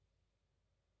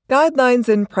Guidelines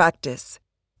in Practice,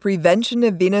 Prevention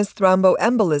of Venous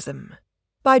Thromboembolism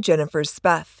by Jennifer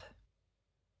Speth.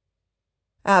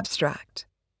 Abstract.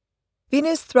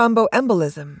 Venous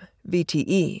thromboembolism,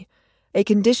 VTE, a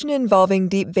condition involving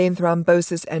deep vein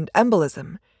thrombosis and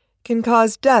embolism, can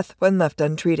cause death when left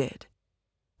untreated.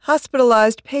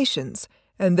 Hospitalized patients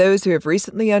and those who have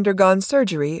recently undergone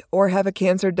surgery or have a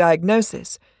cancer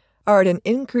diagnosis are at an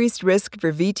increased risk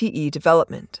for VTE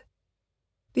development.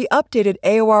 The updated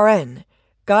AORN,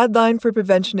 Guideline for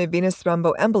Prevention of Venous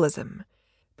Thromboembolism,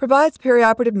 provides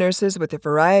perioperative nurses with a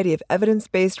variety of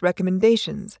evidence-based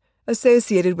recommendations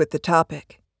associated with the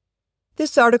topic.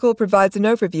 This article provides an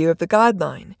overview of the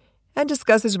guideline and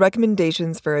discusses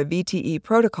recommendations for a VTE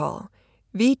protocol,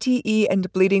 VTE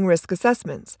and bleeding risk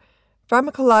assessments,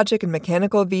 pharmacologic and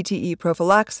mechanical VTE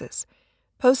prophylaxis,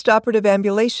 postoperative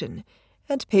ambulation,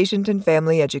 and patient and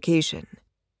family education.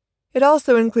 It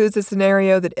also includes a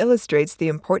scenario that illustrates the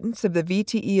importance of the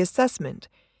VTE assessment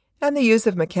and the use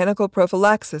of mechanical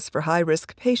prophylaxis for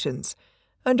high-risk patients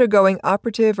undergoing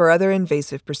operative or other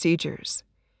invasive procedures.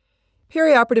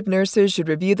 Perioperative nurses should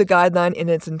review the guideline in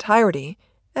its entirety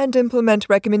and implement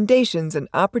recommendations in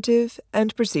operative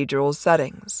and procedural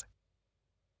settings.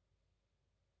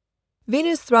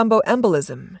 Venous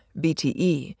thromboembolism,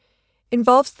 VTE,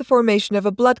 involves the formation of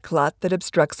a blood clot that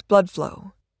obstructs blood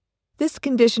flow. This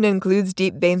condition includes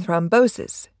deep vein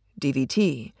thrombosis,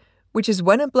 DVT, which is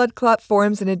when a blood clot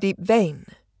forms in a deep vein,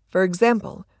 for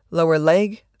example, lower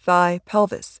leg, thigh,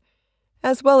 pelvis,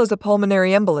 as well as a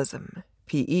pulmonary embolism,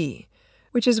 PE,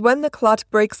 which is when the clot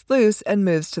breaks loose and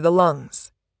moves to the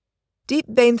lungs. Deep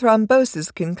vein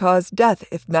thrombosis can cause death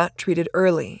if not treated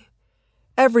early.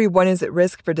 Everyone is at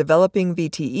risk for developing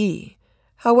VTE.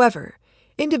 However,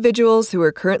 individuals who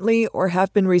are currently or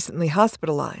have been recently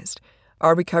hospitalized,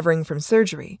 are recovering from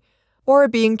surgery, or are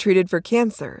being treated for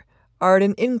cancer are at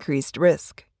an increased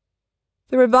risk.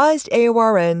 The revised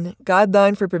AORN,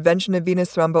 Guideline for Prevention of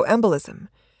Venous Thromboembolism,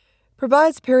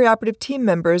 provides perioperative team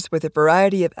members with a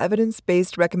variety of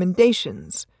evidence-based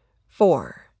recommendations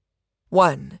for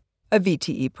 1. A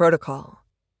VTE protocol.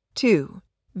 2.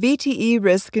 VTE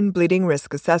risk and bleeding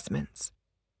risk assessments.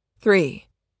 3.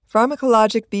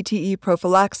 Pharmacologic VTE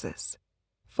prophylaxis.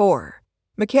 4.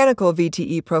 Mechanical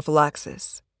VTE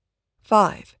prophylaxis.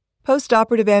 5.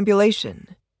 Postoperative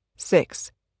ambulation.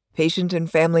 6. Patient and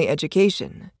family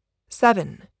education.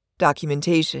 7.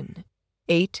 Documentation.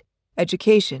 8.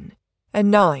 Education. And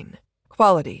 9.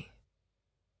 Quality.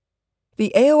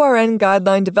 The AORN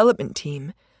Guideline Development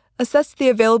Team assessed the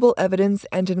available evidence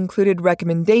and included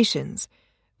recommendations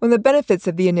when the benefits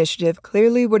of the initiative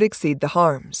clearly would exceed the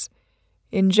harms.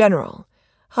 In general,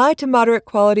 high to moderate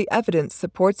quality evidence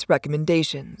supports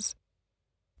recommendations.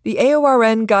 The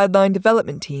AORN Guideline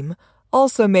Development Team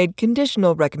also made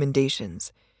conditional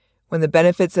recommendations when the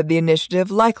benefits of the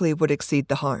initiative likely would exceed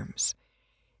the harms.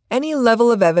 Any level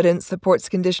of evidence supports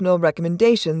conditional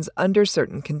recommendations under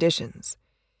certain conditions.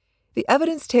 The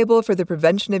evidence table for the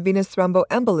prevention of venous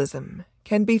thromboembolism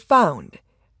can be found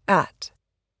at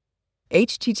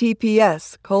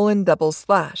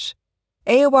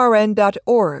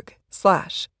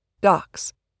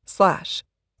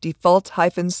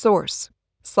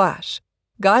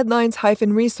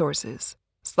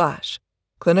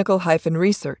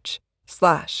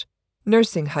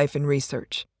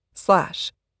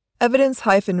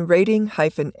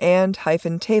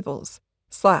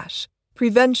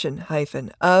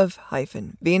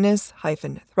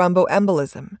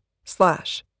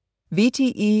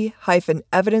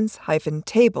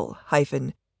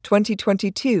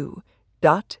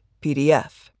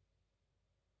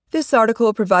This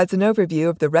article provides an overview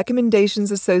of the recommendations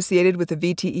associated with the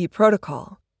VTE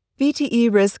protocol,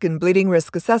 VTE risk and bleeding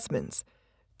risk assessments,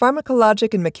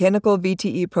 pharmacologic and mechanical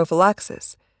VTE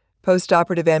prophylaxis,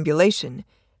 postoperative ambulation,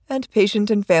 and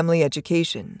patient and family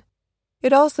education.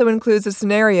 It also includes a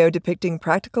scenario depicting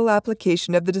practical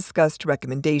application of the discussed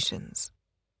recommendations.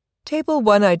 Table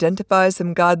 1 identifies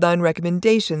some guideline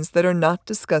recommendations that are not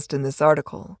discussed in this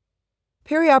article.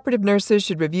 Perioperative nurses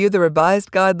should review the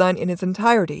revised guideline in its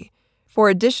entirety for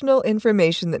additional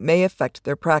information that may affect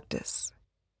their practice.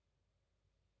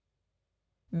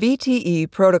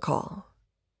 VTE Protocol.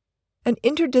 An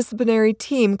interdisciplinary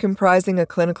team comprising a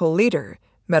clinical leader,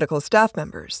 medical staff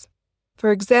members,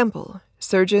 for example,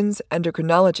 surgeons,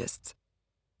 endocrinologists,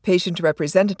 patient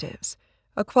representatives,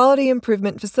 a quality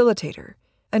improvement facilitator,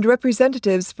 and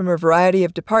representatives from a variety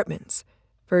of departments,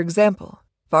 for example,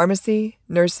 pharmacy,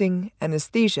 nursing,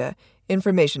 anesthesia,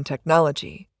 information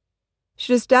technology,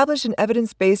 should establish an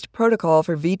evidence-based protocol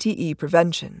for VTE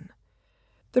prevention.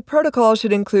 The protocol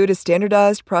should include a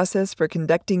standardized process for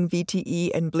conducting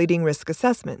VTE and bleeding risk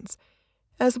assessments,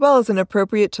 as well as an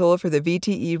appropriate tool for the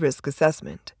VTE risk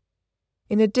assessment.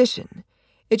 In addition,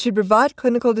 it should provide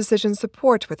clinical decision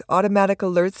support with automatic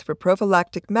alerts for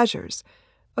prophylactic measures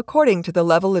according to the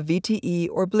level of VTE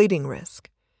or bleeding risk.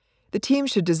 The team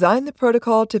should design the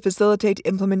protocol to facilitate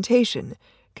implementation,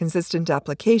 consistent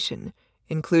application,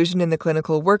 inclusion in the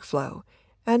clinical workflow,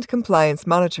 and compliance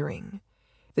monitoring.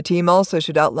 The team also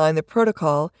should outline the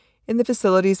protocol in the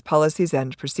facility's policies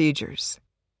and procedures.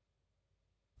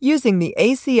 Using the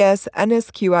ACS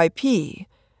NSQIP,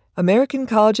 American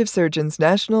College of Surgeons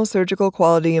National Surgical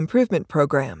Quality Improvement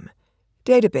Program,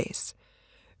 database,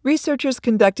 researchers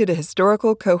conducted a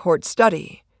historical cohort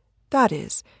study, that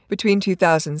is, between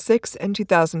 2006 and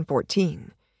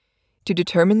 2014, to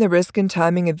determine the risk and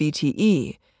timing of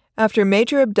VTE after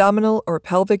major abdominal or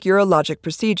pelvic urologic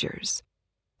procedures.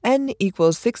 N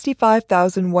equals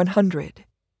 65,100.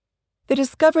 They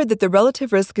discovered that the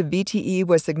relative risk of VTE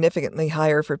was significantly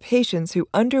higher for patients who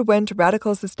underwent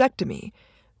radical cystectomy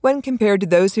when compared to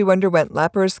those who underwent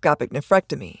laparoscopic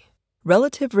nephrectomy.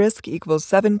 Relative risk equals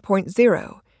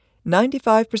 7.0,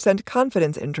 95%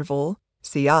 confidence interval,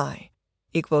 CI,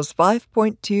 equals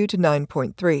 5.2 to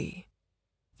 9.3.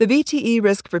 The VTE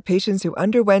risk for patients who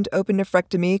underwent open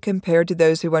nephrectomy compared to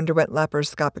those who underwent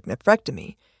laparoscopic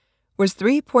nephrectomy was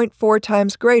 3.4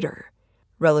 times greater.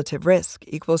 Relative risk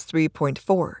equals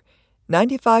 3.4.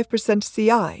 95%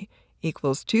 CI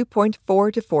equals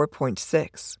 2.4 to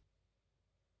 4.6.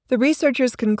 The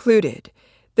researchers concluded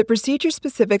that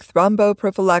procedure-specific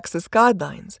thromboprophylaxis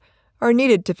guidelines are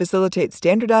needed to facilitate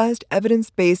standardized,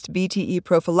 evidence-based VTE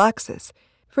prophylaxis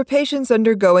for patients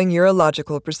undergoing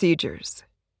urological procedures.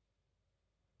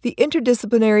 The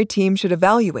interdisciplinary team should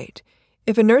evaluate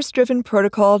if a nurse-driven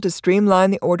protocol to streamline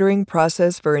the ordering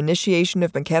process for initiation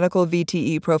of mechanical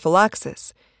VTE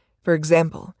prophylaxis, for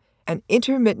example, an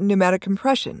intermittent pneumatic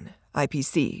compression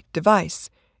 (IPC)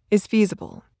 device, is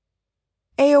feasible.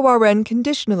 AORN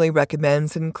conditionally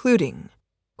recommends including,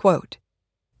 quote,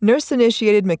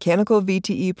 nurse-initiated mechanical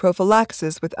VTE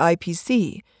prophylaxis with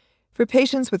IPC for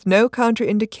patients with no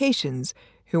contraindications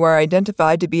who are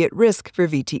identified to be at risk for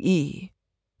VTE,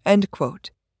 end quote,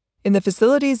 in the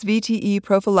facility's VTE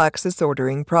prophylaxis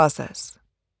ordering process.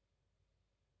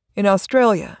 In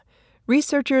Australia,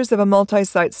 researchers of a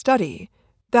multi-site study,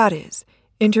 that is,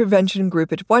 intervention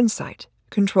group at one site,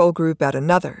 control group at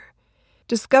another,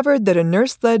 discovered that a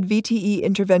nurse-led VTE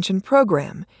intervention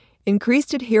program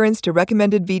increased adherence to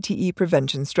recommended VTE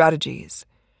prevention strategies.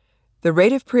 The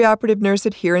rate of preoperative nurse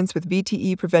adherence with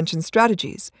VTE prevention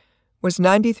strategies was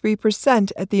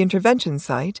 93% at the intervention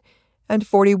site and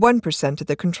 41% at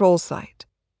the control site.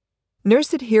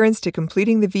 Nurse adherence to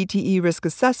completing the VTE risk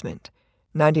assessment,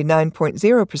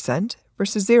 99.0%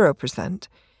 versus 0%,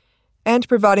 and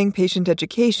providing patient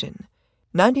education,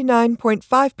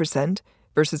 99.5%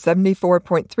 versus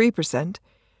 74.3%,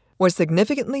 was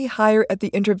significantly higher at the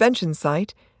intervention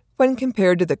site when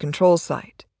compared to the control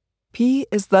site. P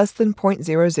is less than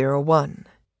 0.001.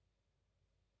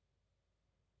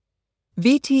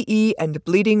 VTE and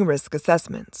bleeding risk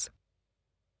assessments.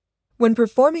 When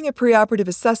performing a preoperative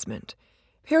assessment,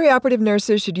 perioperative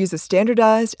nurses should use a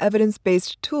standardized,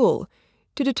 evidence-based tool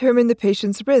to determine the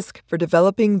patient's risk for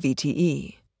developing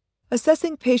VTE.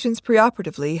 Assessing patients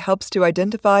preoperatively helps to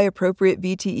identify appropriate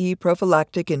VTE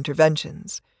prophylactic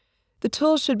interventions. The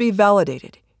tool should be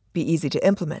validated, be easy to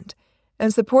implement,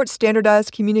 and support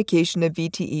standardized communication of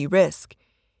VTE risk.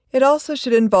 It also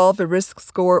should involve a risk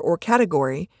score or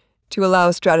category to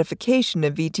allow stratification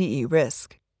of VTE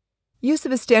risk. Use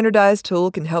of a standardized tool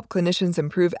can help clinicians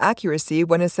improve accuracy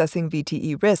when assessing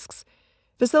VTE risks,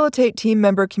 facilitate team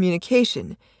member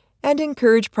communication, and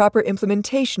encourage proper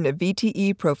implementation of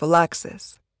VTE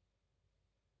prophylaxis.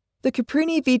 The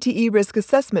Caprini VTE risk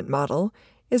assessment model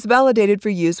is validated for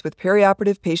use with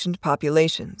perioperative patient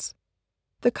populations.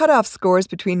 The cutoff scores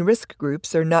between risk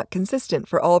groups are not consistent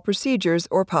for all procedures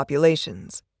or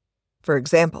populations. For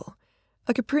example,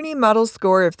 a Caprini model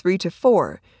score of 3 to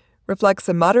 4 reflects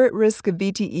a moderate risk of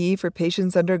VTE for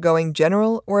patients undergoing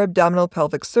general or abdominal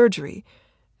pelvic surgery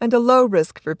and a low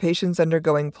risk for patients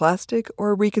undergoing plastic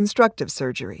or reconstructive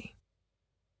surgery.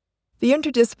 The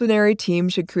interdisciplinary team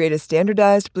should create a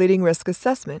standardized bleeding risk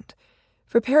assessment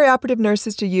for perioperative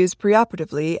nurses to use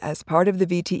preoperatively as part of the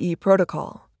VTE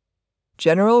protocol.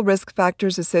 General risk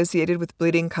factors associated with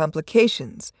bleeding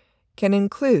complications can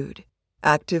include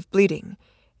active bleeding,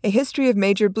 a history of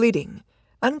major bleeding,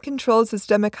 uncontrolled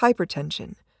systemic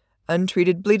hypertension,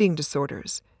 untreated bleeding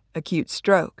disorders, acute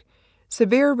stroke,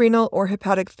 severe renal or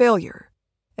hepatic failure,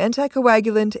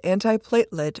 anticoagulant,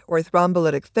 antiplatelet, or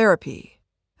thrombolytic therapy,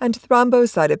 and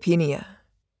thrombocytopenia.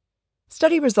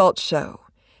 Study results show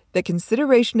that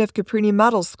consideration of Caprini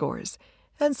model scores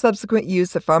and subsequent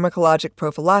use of pharmacologic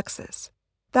prophylaxis,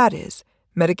 that is,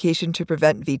 medication to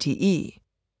prevent VTE,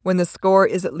 when the score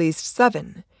is at least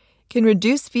 7, can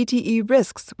reduce VTE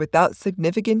risks without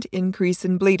significant increase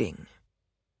in bleeding.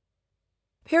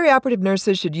 Perioperative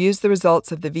nurses should use the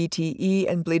results of the VTE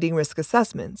and bleeding risk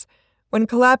assessments when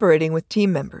collaborating with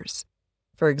team members,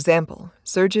 for example,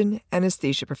 surgeon,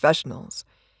 anesthesia professionals,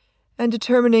 and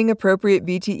determining appropriate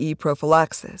VTE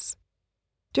prophylaxis.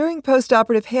 During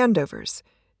postoperative handovers,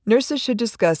 nurses should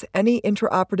discuss any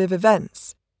intraoperative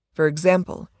events, for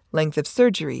example, length of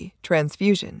surgery,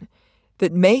 transfusion,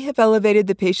 that may have elevated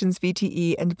the patient's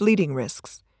VTE and bleeding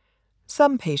risks.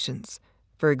 Some patients,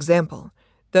 for example,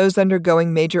 those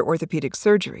undergoing major orthopedic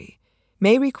surgery,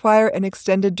 may require an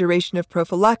extended duration of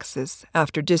prophylaxis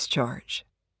after discharge.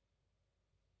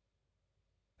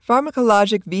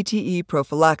 Pharmacologic VTE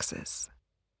prophylaxis.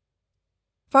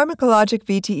 Pharmacologic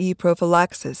VTE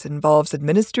prophylaxis involves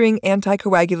administering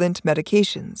anticoagulant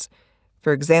medications,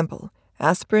 for example,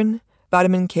 aspirin,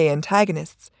 vitamin K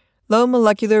antagonists, low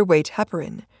molecular weight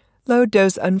heparin,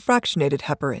 low-dose unfractionated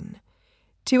heparin,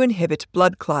 to inhibit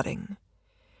blood clotting.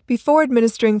 Before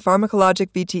administering pharmacologic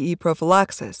VTE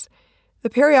prophylaxis, the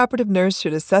perioperative nurse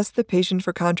should assess the patient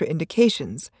for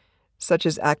contraindications, such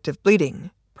as active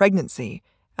bleeding, pregnancy,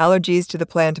 allergies to the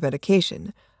planned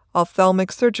medication,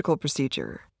 ophthalmic surgical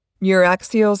procedure,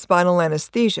 neuraxial spinal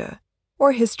anesthesia,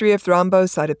 or history of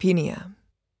thrombocytopenia.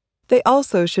 They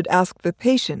also should ask the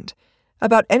patient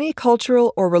about any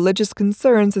cultural or religious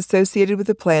concerns associated with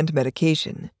the planned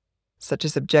medication, such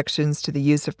as objections to the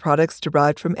use of products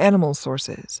derived from animal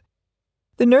sources.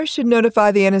 The nurse should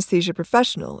notify the anesthesia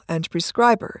professional and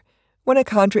prescriber when a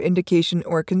contraindication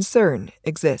or concern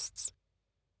exists.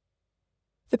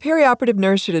 The perioperative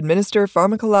nurse should administer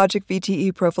pharmacologic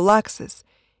VTE prophylaxis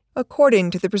according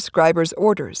to the prescriber's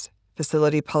orders,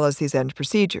 facility policies and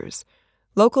procedures,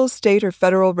 local, state, or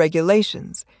federal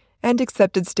regulations, and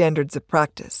accepted standards of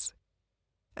practice.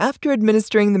 After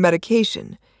administering the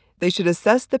medication, they should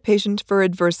assess the patient for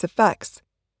adverse effects,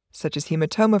 such as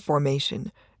hematoma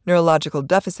formation, neurological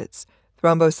deficits,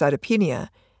 thrombocytopenia,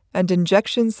 and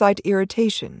injection site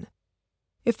irritation.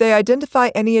 If they identify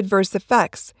any adverse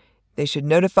effects, they should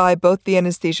notify both the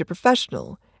anesthesia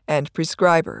professional and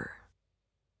prescriber.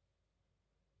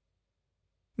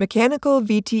 Mechanical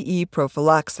VTE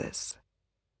prophylaxis.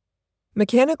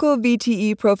 Mechanical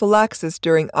VTE prophylaxis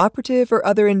during operative or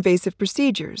other invasive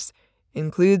procedures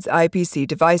includes IPC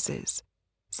devices.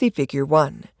 See Figure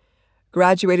 1.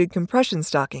 Graduated compression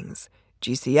stockings,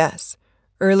 GCS,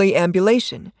 early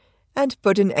ambulation, and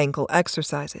foot and ankle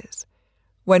exercises.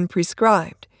 When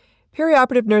prescribed,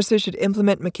 perioperative nurses should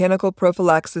implement mechanical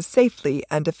prophylaxis safely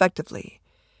and effectively.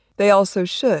 They also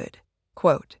should,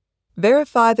 quote,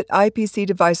 verify that IPC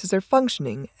devices are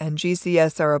functioning and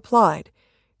GCS are applied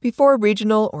before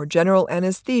regional or general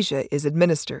anesthesia is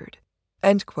administered,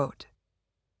 end quote.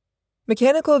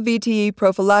 Mechanical VTE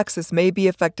prophylaxis may be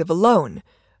effective alone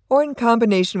or in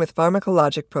combination with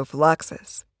pharmacologic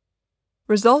prophylaxis.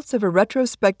 Results of a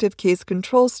retrospective case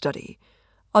control study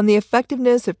on the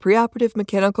effectiveness of preoperative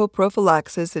mechanical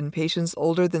prophylaxis in patients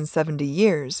older than 70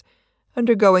 years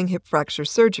undergoing hip fracture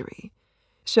surgery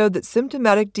showed that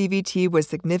symptomatic DVT was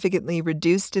significantly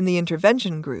reduced in the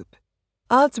intervention group.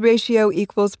 Odds ratio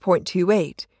equals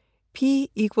 0.28, p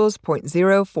equals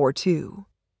 0.042.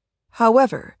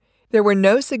 However, there were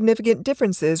no significant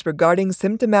differences regarding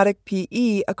symptomatic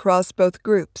PE across both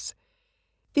groups.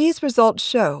 These results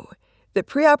show that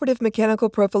preoperative mechanical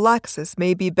prophylaxis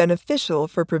may be beneficial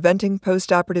for preventing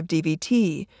postoperative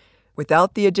DVT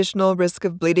without the additional risk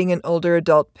of bleeding in older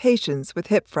adult patients with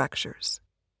hip fractures.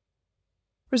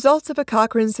 Results of a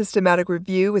Cochrane systematic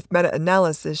review with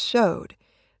meta-analysis showed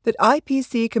that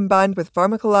IPC combined with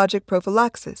pharmacologic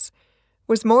prophylaxis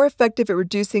was more effective at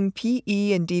reducing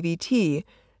PE and DVT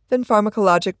than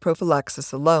pharmacologic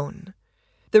prophylaxis alone.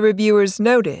 The reviewers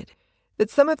noted that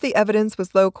some of the evidence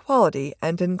was low quality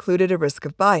and included a risk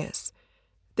of bias.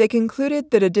 They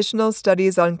concluded that additional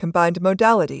studies on combined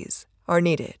modalities are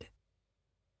needed.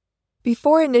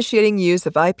 Before initiating use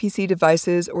of IPC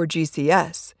devices or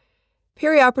GCS,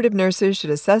 perioperative nurses should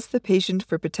assess the patient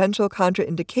for potential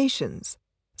contraindications,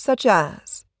 such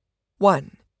as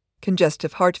 1.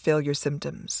 Congestive heart failure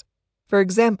symptoms, for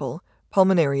example,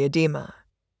 pulmonary edema.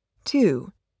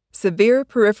 2. Severe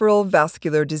peripheral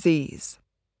vascular disease.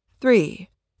 3.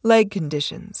 Leg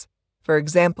conditions, for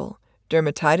example,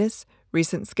 dermatitis,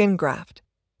 recent skin graft,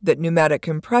 that pneumatic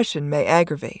compression may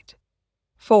aggravate.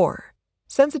 4.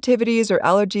 sensitivities or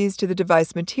allergies to the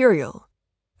device material,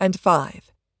 and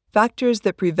 5. Factors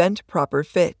that prevent proper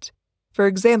fit, for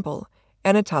example,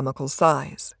 anatomical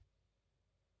size.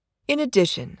 In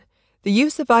addition, the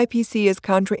use of IPC is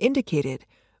contraindicated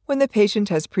when the patient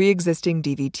has pre-existing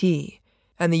DVT,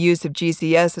 and the use of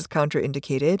GCS is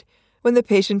contraindicated when the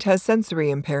patient has sensory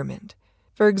impairment,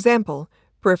 for example,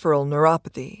 peripheral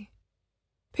neuropathy.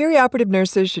 Perioperative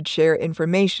nurses should share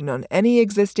information on any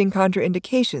existing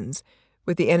contraindications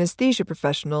with the anesthesia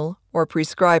professional or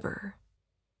prescriber.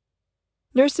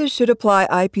 Nurses should apply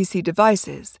IPC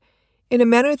devices in a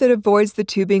manner that avoids the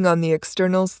tubing on the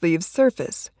external sleeve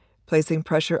surface, placing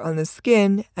pressure on the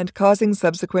skin and causing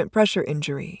subsequent pressure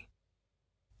injury.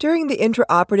 During the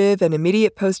intraoperative and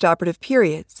immediate postoperative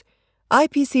periods,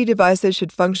 IPC devices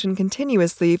should function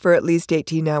continuously for at least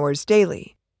 18 hours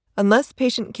daily, unless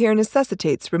patient care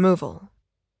necessitates removal.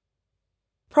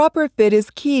 Proper fit is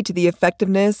key to the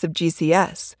effectiveness of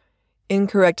GCS.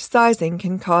 Incorrect sizing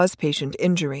can cause patient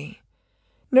injury.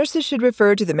 Nurses should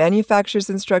refer to the manufacturer's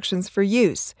instructions for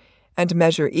use and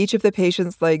measure each of the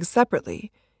patient's legs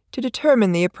separately to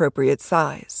determine the appropriate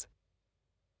size.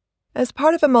 As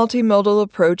part of a multimodal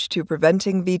approach to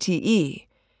preventing VTE,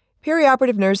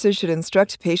 perioperative nurses should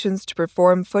instruct patients to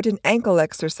perform foot and ankle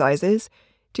exercises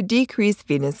to decrease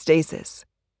venous stasis.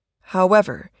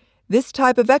 However, this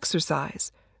type of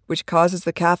exercise, which causes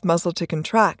the calf muscle to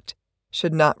contract,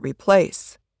 should not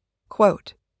replace,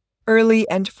 quote, early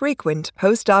and frequent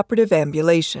postoperative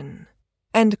ambulation,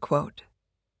 end quote.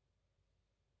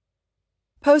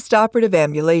 Postoperative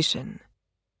ambulation.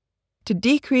 To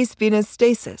decrease venous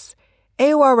stasis,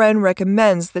 AORN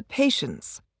recommends that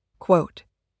patients, quote,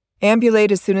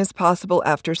 ambulate as soon as possible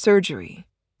after surgery,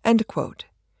 end quote.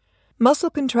 Muscle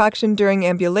contraction during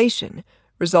ambulation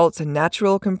results in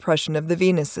natural compression of the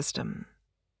venous system.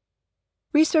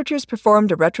 Researchers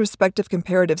performed a retrospective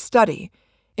comparative study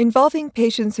involving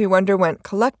patients who underwent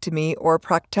colectomy or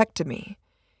proctectomy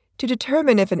to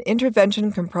determine if an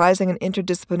intervention comprising an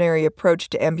interdisciplinary approach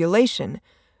to ambulation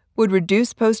would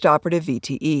reduce postoperative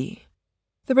VTE.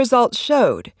 The results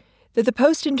showed that the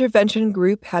post-intervention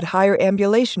group had higher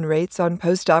ambulation rates on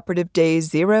postoperative days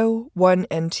 0, 1,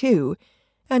 and 2,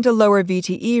 and a lower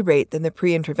VTE rate than the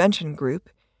pre-intervention group,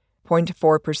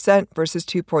 0.4% versus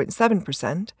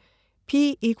 2.7%,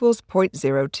 p equals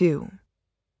 0.02.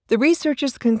 The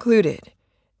researchers concluded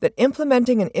that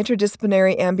implementing an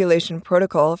interdisciplinary ambulation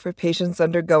protocol for patients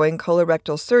undergoing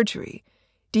colorectal surgery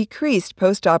decreased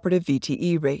postoperative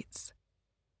VTE rates.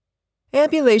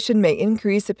 Ambulation may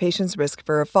increase a patient's risk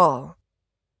for a fall.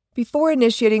 Before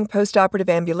initiating postoperative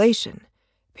ambulation,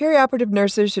 perioperative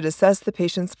nurses should assess the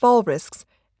patient's fall risks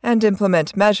and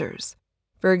implement measures,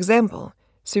 for example,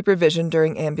 supervision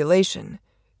during ambulation,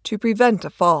 to prevent a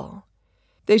fall.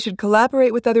 They should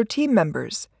collaborate with other team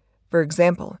members, for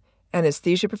example,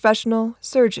 anesthesia professional,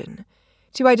 surgeon,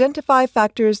 to identify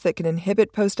factors that can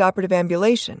inhibit postoperative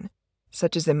ambulation,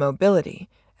 such as immobility,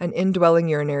 an indwelling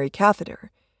urinary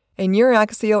catheter, a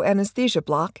neuraxial anesthesia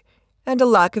block, and a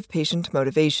lack of patient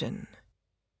motivation.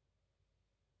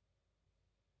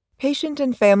 Patient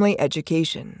and family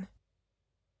education.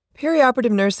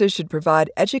 Perioperative nurses should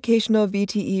provide educational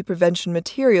VTE prevention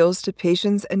materials to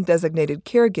patients and designated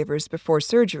caregivers before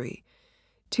surgery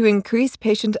to increase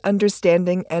patient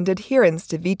understanding and adherence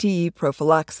to VTE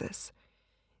prophylaxis.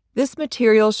 This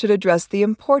material should address the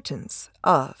importance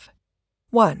of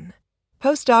 1.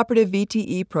 Postoperative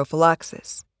VTE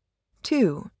prophylaxis.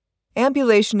 2.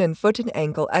 Ambulation and foot and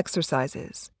ankle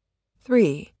exercises.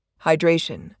 3.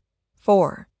 Hydration.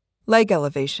 4. Leg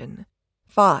elevation.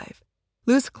 5.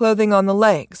 Loose clothing on the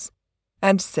legs.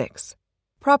 And 6.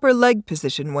 Proper leg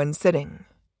position when sitting.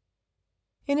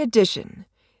 In addition,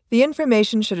 the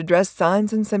information should address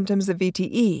signs and symptoms of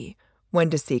VTE, when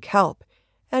to seek help,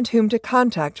 and whom to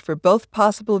contact for both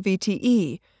possible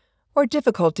VTE or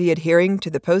difficulty adhering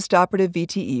to the postoperative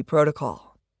VTE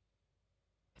protocol.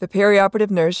 The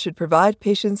perioperative nurse should provide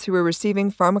patients who are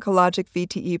receiving pharmacologic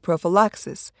VTE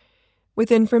prophylaxis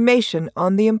with information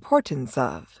on the importance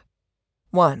of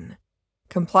 1.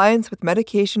 Compliance with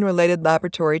medication-related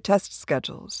laboratory test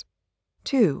schedules.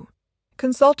 2.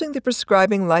 Consulting the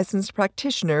prescribing licensed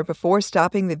practitioner before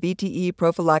stopping the VTE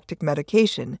prophylactic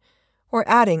medication or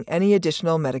adding any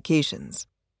additional medications,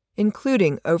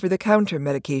 including over-the-counter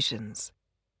medications.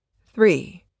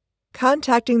 3.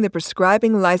 Contacting the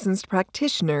prescribing licensed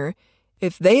practitioner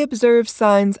if they observe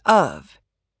signs of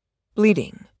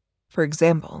bleeding, for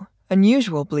example,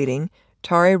 unusual bleeding,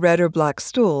 tarry red or black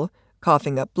stool,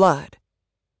 coughing up blood,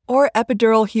 or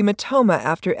epidural hematoma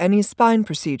after any spine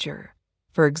procedure,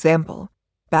 for example,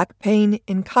 back pain,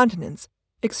 incontinence,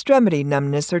 extremity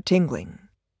numbness or tingling.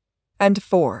 And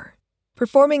 4.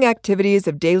 Performing activities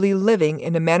of daily living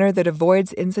in a manner that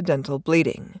avoids incidental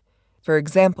bleeding. For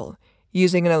example,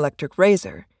 using an electric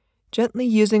razor, gently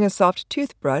using a soft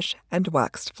toothbrush, and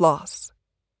waxed floss.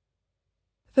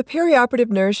 The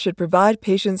perioperative nurse should provide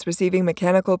patients receiving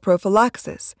mechanical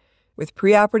prophylaxis with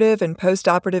preoperative and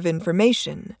postoperative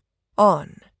information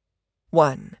on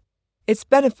 1. Its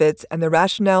benefits and the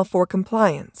rationale for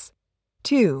compliance.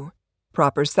 2.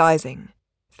 Proper sizing.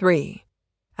 3.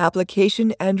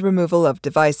 Application and removal of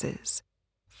devices.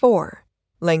 4.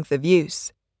 Length of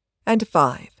use. And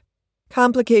 5.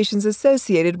 Complications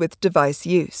associated with device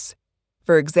use.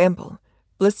 For example,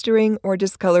 blistering or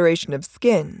discoloration of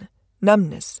skin,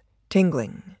 numbness,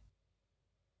 tingling.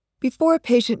 Before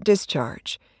patient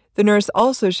discharge, the nurse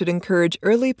also should encourage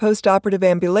early postoperative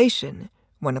ambulation,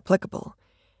 when applicable,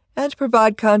 and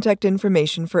provide contact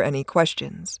information for any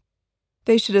questions.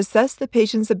 They should assess the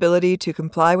patient's ability to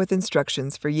comply with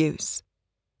instructions for use.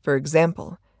 For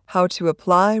example, how to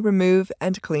apply, remove,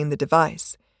 and clean the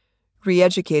device,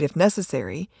 re-educate if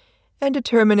necessary, and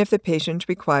determine if the patient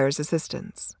requires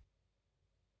assistance.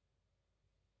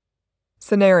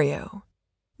 Scenario: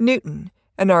 Newton,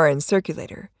 an RN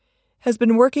circulator, has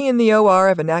been working in the OR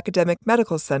of an academic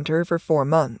medical center for 4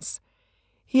 months.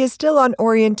 He is still on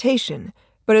orientation,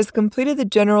 but has completed the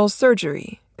general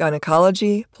surgery,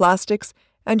 gynecology, plastics,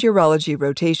 and urology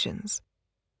rotations.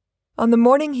 On the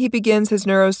morning he begins his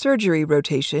neurosurgery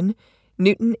rotation,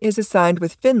 Newton is assigned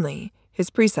with Finley, his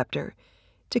preceptor,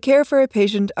 to care for a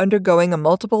patient undergoing a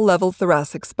multiple-level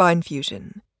thoracic spine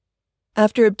fusion.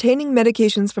 After obtaining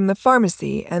medications from the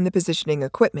pharmacy and the positioning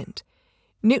equipment,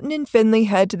 Newton and Finley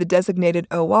head to the designated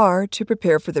OR to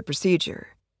prepare for the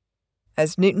procedure.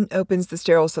 As Newton opens the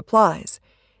sterile supplies,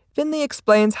 Finley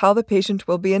explains how the patient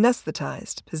will be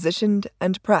anesthetized, positioned,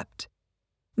 and prepped.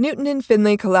 Newton and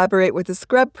Finley collaborate with the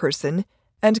scrub person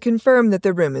and confirm that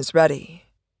the room is ready.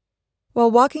 While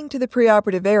walking to the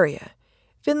preoperative area,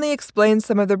 Finley explains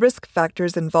some of the risk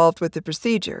factors involved with the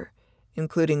procedure,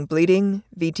 including bleeding,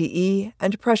 VTE,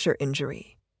 and pressure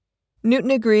injury.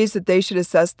 Newton agrees that they should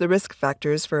assess the risk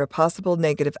factors for a possible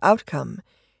negative outcome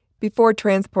before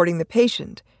transporting the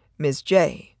patient, Ms.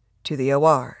 J, to the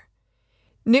OR.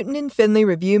 Newton and Finley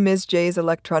review Ms. J's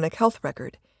electronic health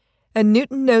record, and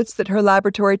Newton notes that her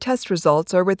laboratory test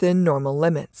results are within normal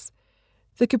limits.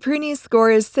 The Caprini score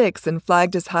is 6 and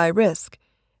flagged as high risk,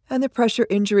 and the pressure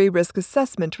injury risk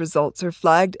assessment results are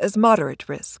flagged as moderate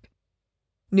risk.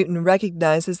 Newton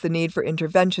recognizes the need for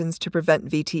interventions to prevent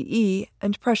VTE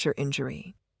and pressure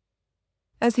injury.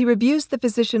 As he reviews the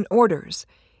physician orders,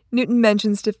 Newton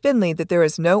mentions to Finley that there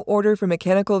is no order for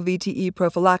mechanical VTE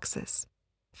prophylaxis.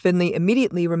 Finley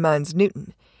immediately reminds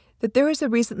Newton that there is a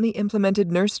recently implemented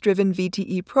nurse-driven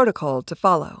VTE protocol to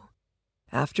follow.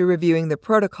 After reviewing the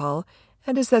protocol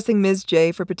and assessing Ms.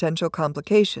 J for potential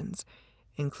complications,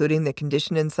 including the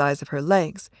condition and size of her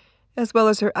legs, as well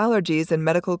as her allergies and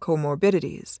medical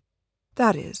comorbidities,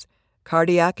 that is,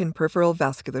 cardiac and peripheral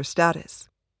vascular status,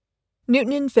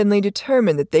 Newton and Finley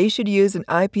determined that they should use an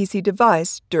IPC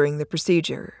device during the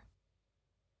procedure.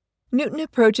 Newton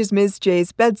approaches Ms.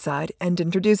 J's bedside and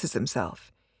introduces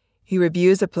himself. He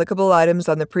reviews applicable items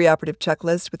on the preoperative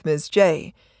checklist with Ms.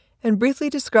 J and briefly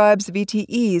describes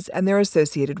VTEs and their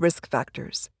associated risk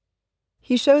factors.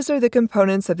 He shows her the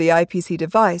components of the IPC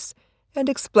device and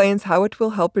explains how it will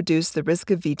help reduce the risk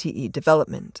of VTE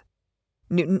development.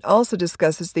 Newton also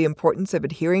discusses the importance of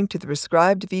adhering to the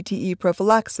prescribed VTE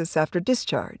prophylaxis after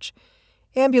discharge,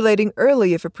 ambulating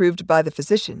early if approved by the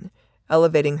physician,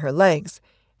 elevating her legs,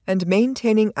 and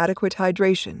maintaining adequate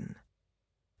hydration.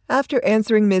 After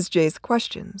answering Ms. J's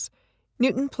questions,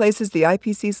 Newton places the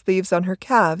IPC sleeves on her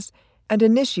calves and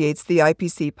initiates the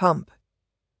IPC pump.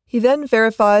 He then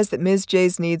verifies that Ms.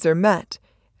 J's needs are met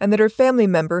and that her family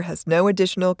member has no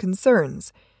additional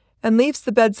concerns, and leaves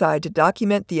the bedside to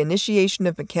document the initiation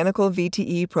of mechanical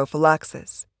VTE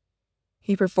prophylaxis.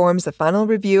 He performs a final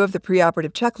review of the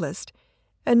preoperative checklist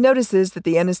and notices that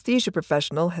the anesthesia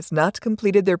professional has not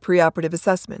completed their preoperative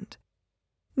assessment.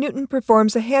 Newton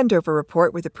performs a handover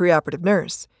report with the preoperative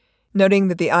nurse, noting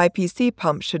that the IPC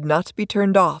pump should not be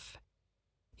turned off.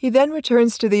 He then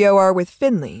returns to the OR with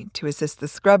Finley to assist the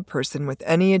scrub person with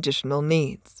any additional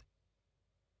needs.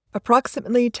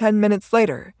 Approximately 10 minutes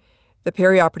later, the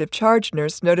perioperative charge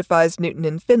nurse notifies Newton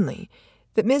and Finley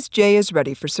that Ms. J is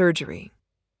ready for surgery.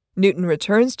 Newton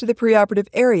returns to the preoperative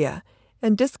area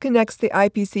and disconnects the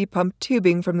IPC pump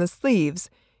tubing from the sleeves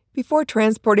before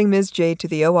transporting Ms. J to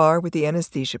the OR with the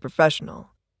anesthesia professional.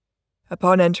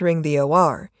 Upon entering the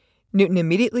OR, Newton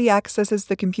immediately accesses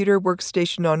the computer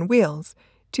workstation on wheels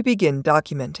to begin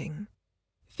documenting.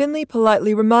 Finley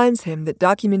politely reminds him that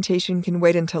documentation can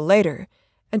wait until later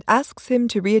and asks him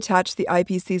to reattach the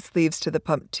IPC sleeves to the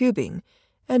pump tubing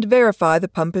and verify the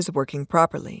pump is working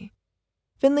properly.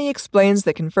 Finley explains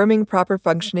that confirming proper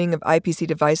functioning of IPC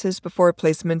devices before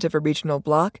placement of a regional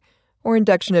block or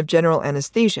induction of general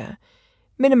anesthesia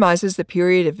minimizes the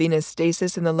period of venous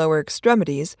stasis in the lower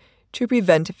extremities to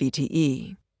prevent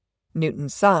VTE. Newton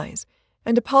sighs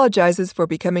and apologizes for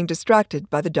becoming distracted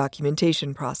by the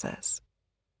documentation process.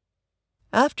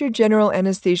 After general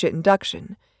anesthesia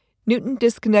induction, Newton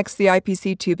disconnects the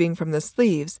IPC tubing from the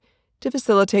sleeves to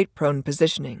facilitate prone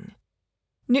positioning.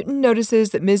 Newton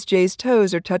notices that Ms. J's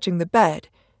toes are touching the bed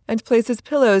and places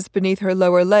pillows beneath her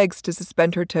lower legs to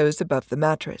suspend her toes above the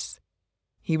mattress.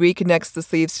 He reconnects the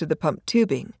sleeves to the pump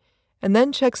tubing and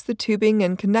then checks the tubing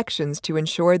and connections to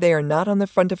ensure they are not on the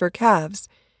front of her calves,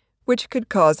 which could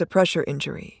cause a pressure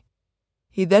injury.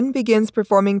 He then begins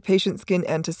performing patient skin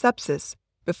antisepsis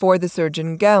before the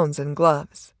surgeon gowns and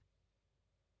gloves.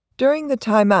 During the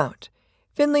timeout,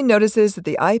 Finley notices that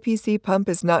the IPC pump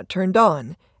is not turned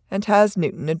on and has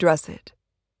Newton address it.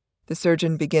 The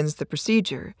surgeon begins the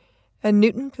procedure, and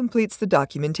Newton completes the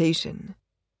documentation.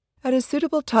 At a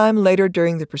suitable time later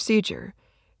during the procedure,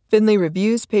 Finley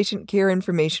reviews patient care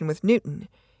information with Newton,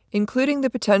 including the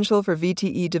potential for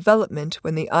VTE development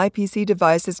when the IPC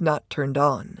device is not turned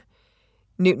on.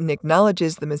 Newton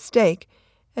acknowledges the mistake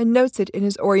and notes it in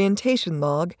his orientation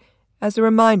log as a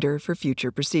reminder for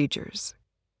future procedures.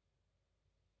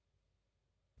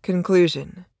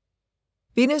 Conclusion: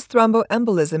 Venous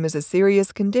thromboembolism is a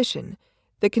serious condition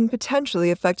that can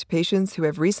potentially affect patients who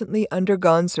have recently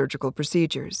undergone surgical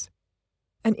procedures.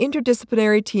 An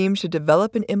interdisciplinary team should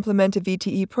develop and implement a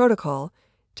VTE protocol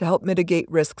to help mitigate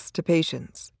risks to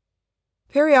patients.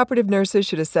 Perioperative nurses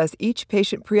should assess each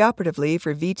patient preoperatively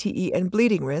for VTE and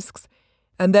bleeding risks,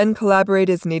 and then collaborate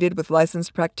as needed with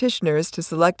licensed practitioners to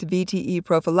select VTE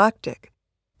prophylactic,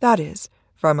 that is,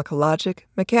 pharmacologic,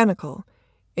 mechanical,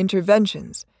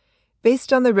 interventions,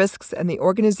 based on the risks and the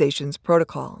organization's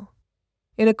protocol.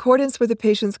 In accordance with the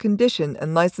patient's condition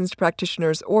and licensed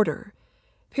practitioner's order,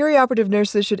 perioperative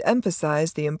nurses should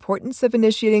emphasize the importance of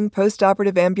initiating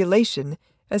postoperative ambulation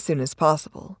as soon as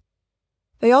possible.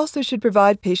 They also should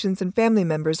provide patients and family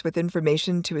members with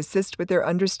information to assist with their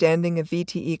understanding of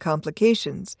VTE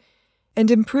complications and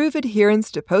improve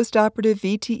adherence to postoperative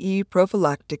VTE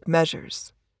prophylactic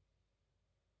measures.